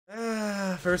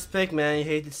First pick, man. You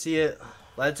hate to see it.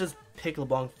 Let's just pick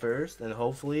LeBlanc first, and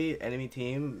hopefully enemy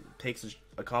team picks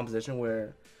a composition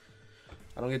where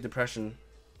I don't get depression.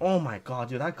 Oh my god,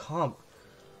 dude, that comp.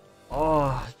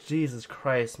 Oh, Jesus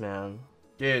Christ, man.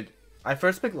 Dude, I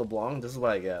first picked LeBlanc. This is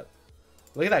what I get.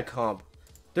 Look at that comp.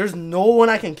 There's no one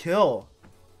I can kill.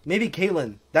 Maybe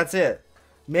Caitlyn. That's it.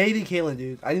 Maybe Caitlyn,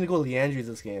 dude. I need to go Leandries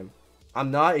this game. I'm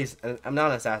not an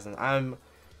assassin. I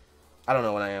don't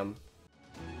know what I am.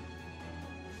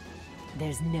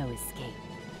 There's no escape.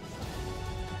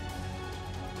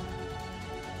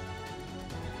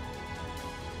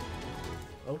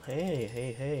 Oh,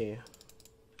 hey.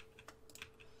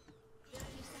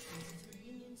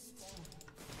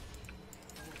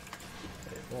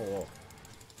 Whoa.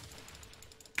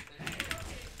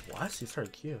 What? He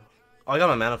started Q. Oh, I got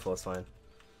my mana full, it's fine.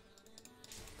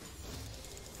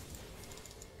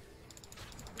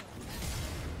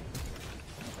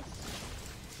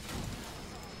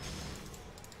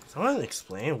 Someone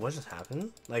explain what just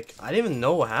happened? Like, I didn't even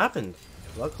know what happened.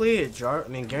 Luckily,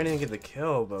 Garen didn't get the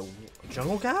kill, but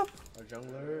jungle gap? Our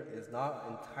jungler is not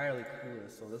entirely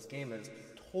clueless, so this game is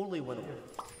totally winnable.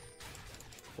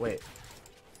 Wait.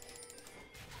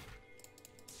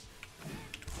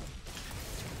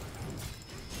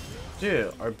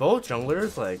 Dude, are both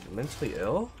junglers like mentally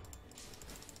ill?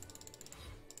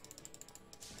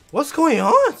 What's going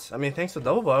on? I mean, thanks for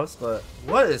double buffs, but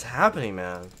what is happening,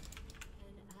 man?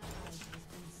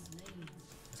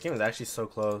 This game is actually so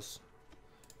close.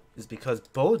 It's because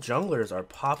both junglers are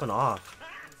popping off.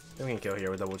 I think we can kill here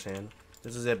with double chain.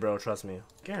 This is it, bro. Trust me.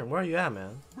 Garen, where are you at,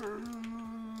 man?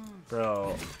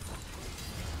 Bro.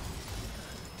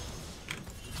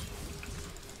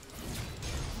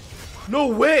 No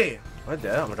way! Am I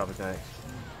dead? I'm gonna drop a tank.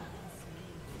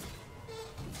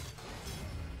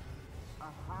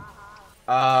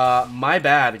 My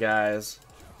bad, guys.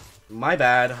 My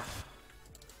bad.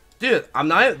 Dude, I'm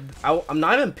not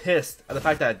even pissed at the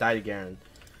fact that I died to Garen.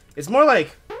 It's more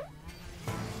like I'm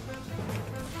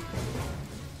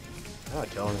not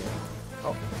killing you.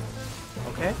 Oh.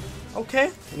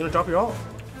 Okay. You're gonna drop your ult.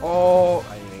 Oh,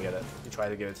 I didn't even get it. You tried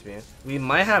to give it to me. We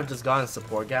might have just gotten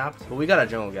support gap, but we got a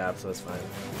jungle gap, so it's fine.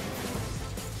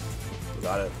 We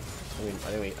got it.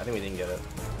 I think we didn't get it.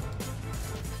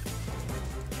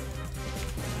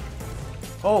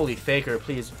 Holy faker,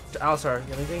 please. Alistar,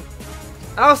 you have anything?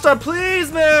 Alistar, please,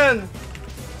 man!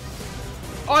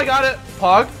 Oh, I got it!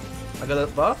 Pog. I got a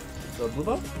buff. The blue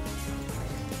buff.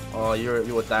 Oh,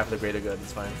 you would die for the greater good.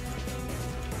 It's fine.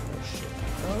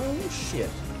 Oh shit.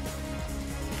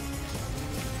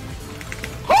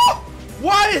 Oh!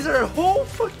 Why is there a whole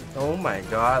fucking... Oh my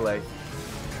god, like...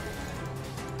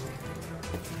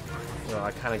 Well,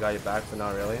 I kinda got you back, but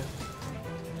not really.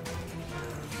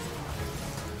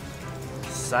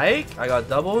 Psych! I got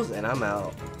doubles and I'm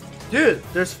out. Dude,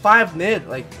 there's 5 mid,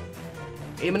 like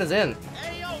 8 minutes in.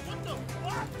 Hey yo, what the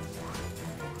fuck?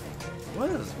 What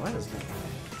is this?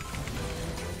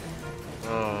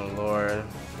 Oh lord.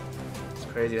 It's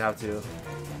crazy to have to.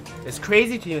 It's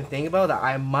crazy to even think about that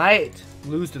I might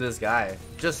lose to this guy.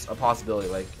 Just a possibility,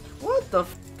 like, what the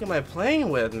f am I playing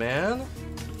with, man?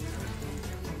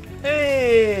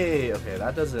 Hey! Okay,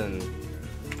 that doesn't...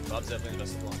 Bob's definitely the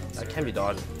best LeBlanc. That can be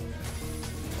dodged.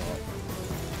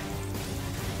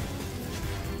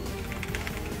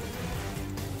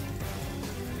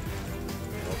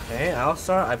 Okay,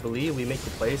 Alistar, I believe we make the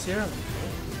plays here.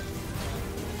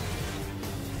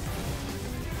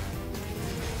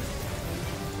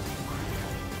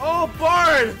 Oh,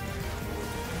 Bard!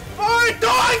 Bard,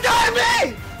 don't die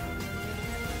me!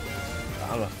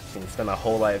 I'm gonna spend my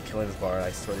whole life killing this Bard,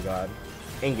 I swear to God.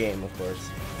 In game, of course.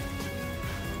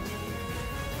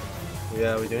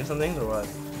 Yeah, we doing something or what?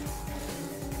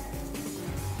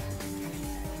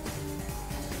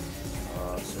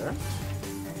 Sir?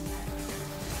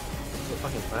 What's the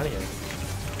fucking plan here?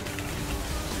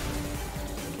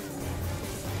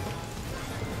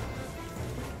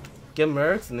 Get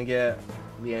Mercs and then get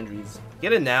Leandries.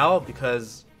 Get it now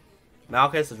because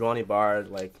Malphite, Sejuani, Bard,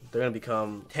 like, they're gonna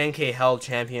become 10k held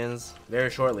champions very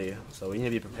shortly, so we need to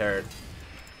be prepared.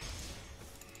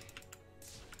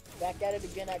 Back at it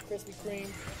again at Krispy Kreme.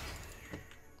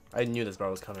 I knew this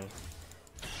Bard was coming.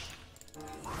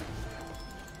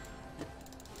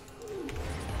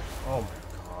 Oh my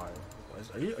god.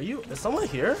 Are you, is someone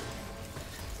here?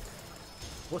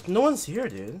 What? No one's here,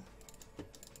 dude.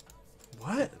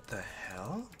 What the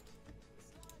hell?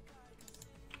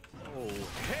 Oh,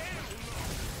 hey.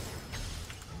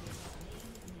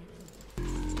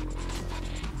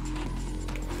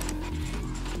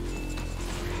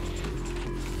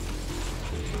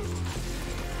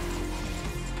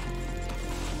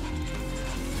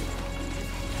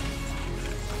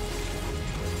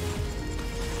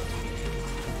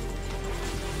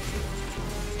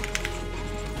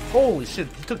 Holy shit,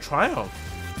 he took Triumph.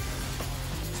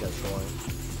 This guy's trolling.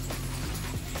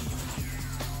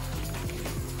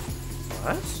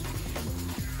 What?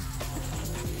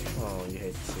 Oh, you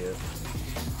hate to see it.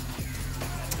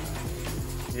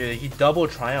 Yeah, he double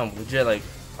Triumph, legit like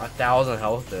 1,000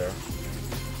 health there.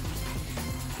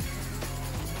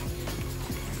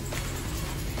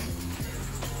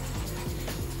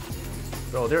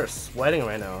 Bro, they're sweating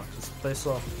right now. Just play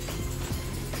slow.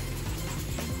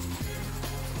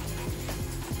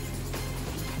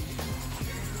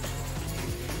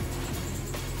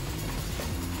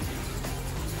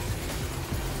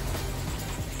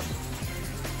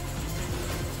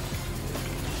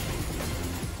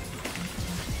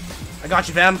 I got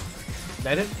you, fam.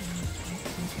 Made it.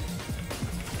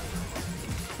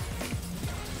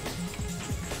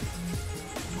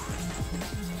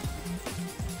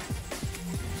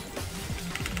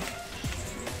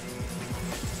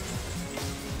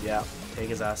 Yeah, take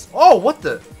his ass. Oh, what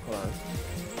the? Hold on.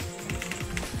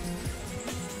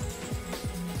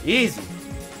 Easy.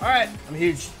 Alright, I'm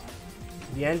huge.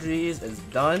 The entries is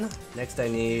done. Next I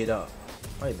need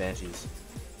probably Banshees.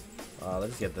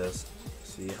 Let's get this.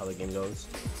 See how the game goes.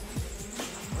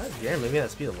 What? Yeah, maybe at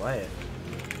speed of light.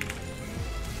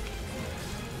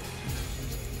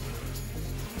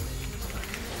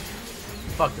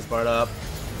 Fuck this Bard up.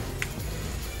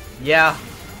 Yeah,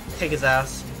 take his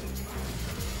ass.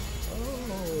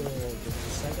 Just a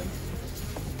second.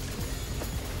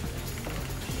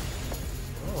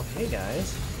 Oh, hey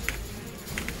guys.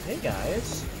 Hey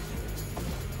guys.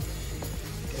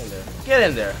 Get in there. Get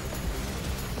in there.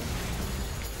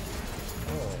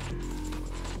 Oh.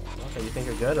 Okay, you think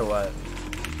you're good or what?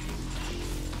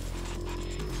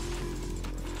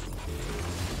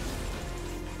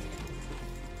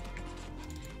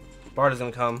 Bard is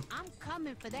gonna come. I'm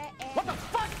coming for that ass. What the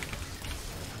fuck?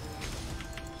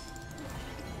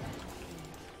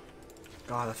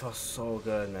 God, that felt so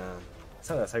good, man. It's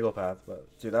not a psychopath, but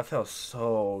dude, that felt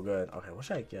so good. Okay, what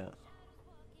should I get?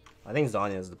 I think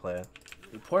Zanya is the play.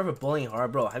 Report for bullying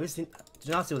hard, bro. Have you seen? Did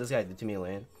you not see what this guy did to me in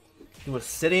lane? He was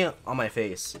sitting on my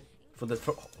face for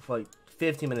like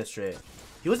 15 minutes straight.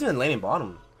 He wasn't even laning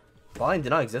bottom. Bot lane did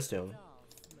not exist to him.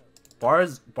 Bard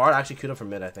actually queued up for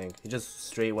mid, I think. He just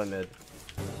straight went mid.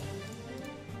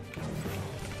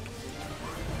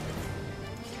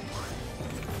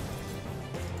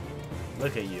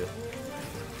 Look at you.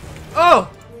 Oh!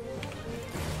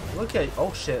 Look at,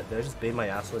 oh shit, did I just bait my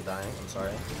Yassuo dying? I'm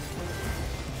sorry.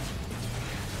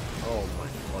 Oh my,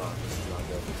 hold on, this is not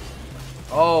good.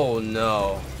 Oh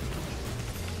no.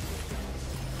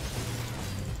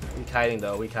 We kiting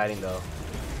though, we kiting though.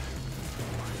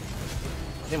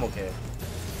 I'm okay.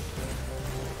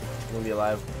 I'm gonna be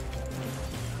alive.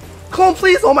 Come on,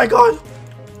 please! Oh my god!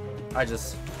 My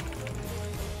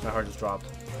heart just dropped.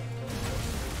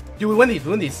 Dude, we win these, we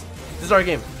win these. This is our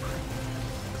game.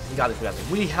 We got this, we got this.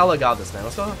 We hella got this, man.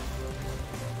 Let's go.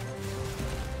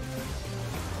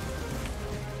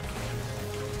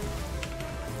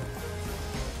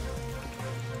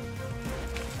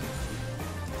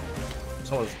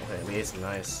 Someone's, okay, we aced,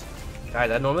 nice.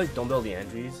 Guys, I normally don't build the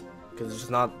entries because it's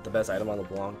just not the best item on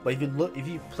Leblanc. But if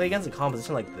you play against a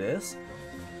composition like this,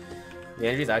 the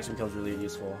entries actually becomes really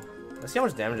useful. Let's see how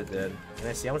much damage it did. Can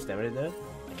I see how much damage it did?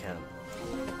 I can.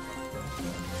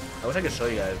 I wish I could show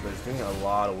you guys, but it's doing a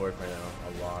lot of work right now.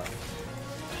 A lot.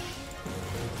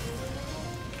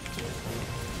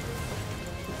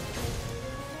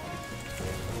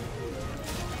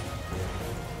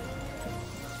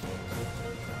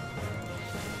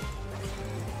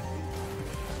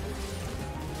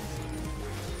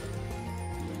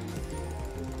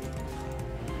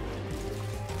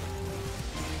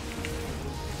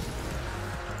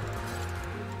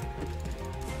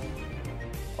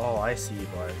 Oh, I see you,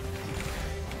 Bard.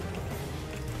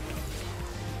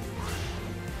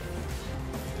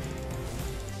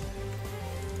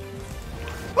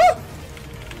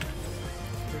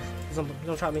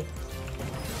 Don't trap me.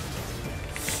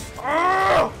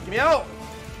 Oh, get me out!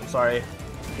 I'm sorry.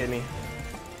 Forgive me.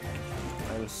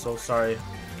 I'm so sorry.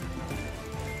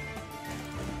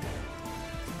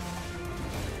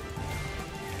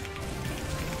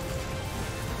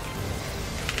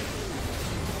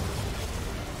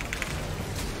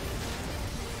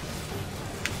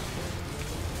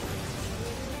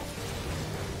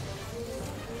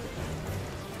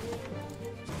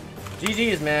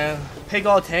 GG's, man. Pick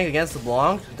all tank against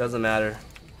Leblanc, doesn't matter.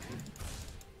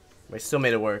 We still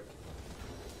made it work.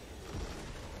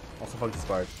 Also, fuck this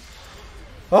Bard.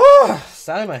 Oh,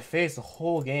 sat in my face the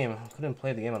whole game. Couldn't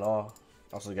play the game at all.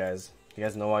 Also, guys, you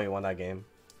guys know why we won that game.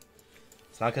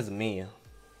 It's not because of me.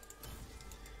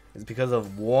 is because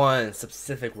of one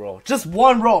specific role. Just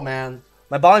one role, man.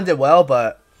 My bot lane did well,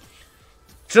 but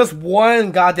just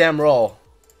one goddamn role.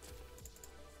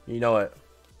 You know it.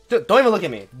 Don't even look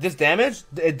at me. This damage,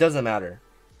 it doesn't matter.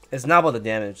 It's not about the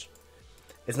damage.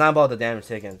 It's not about the damage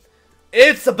taken.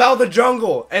 It's about the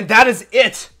jungle, and that is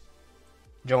it.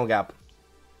 Jungle gap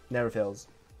never fails.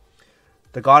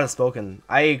 The god has spoken.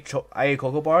 I ate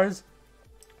cocoa bars.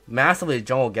 Massively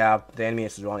jungle gap the enemy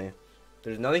is Sejuani.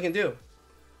 There's nothing you can do.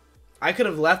 I could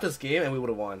have left this game and we would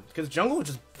have won because jungle was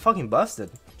just fucking busted.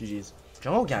 GG's.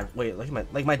 Jungle gap. Wait, look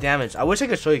at my damage. I wish I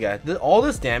could show you guys. All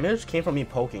this damage came from me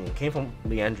poking. It came from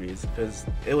Leandry's because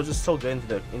it was just so good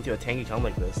into a tanky come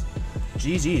like this.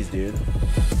 GG's, dude.